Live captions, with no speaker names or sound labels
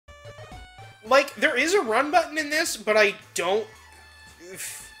Like, there is a run button in this, but I don't,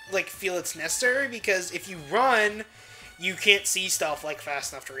 like, feel it's necessary, because if you run, you can't see stuff, like,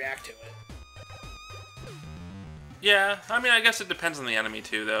 fast enough to react to it. Yeah, I mean, I guess it depends on the enemy,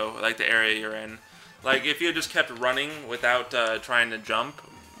 too, though, like the area you're in. Like, if you just kept running without trying to jump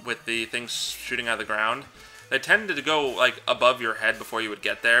with the things shooting out of the ground, they tended to go, like, above your head before you would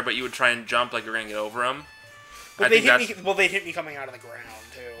get there, but you would try and jump like you're going to get over them. Well, they hit me coming out of the ground,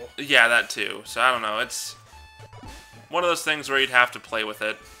 too. Yeah, that, too. So, I don't know, it's one of those things where you'd have to play with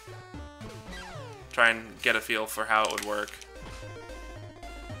it. Try and get a feel for how it would work.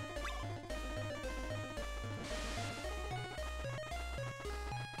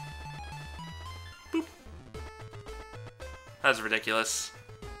 Boop. That's ridiculous.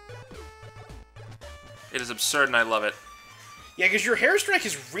 It is absurd and I love it. Yeah, because your hair strike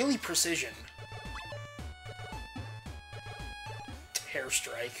is really precision. Hair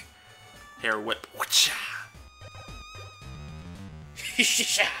strike. Hair whip. Whatcha?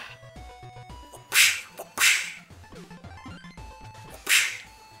 Yeah.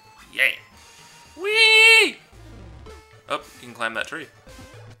 Whee! Oh, you can climb that tree.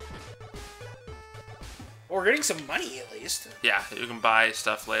 Well, we're getting some money, at least. Yeah, you can buy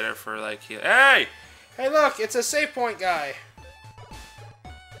stuff later for, like... Hey! Hey, look, it's a save point guy.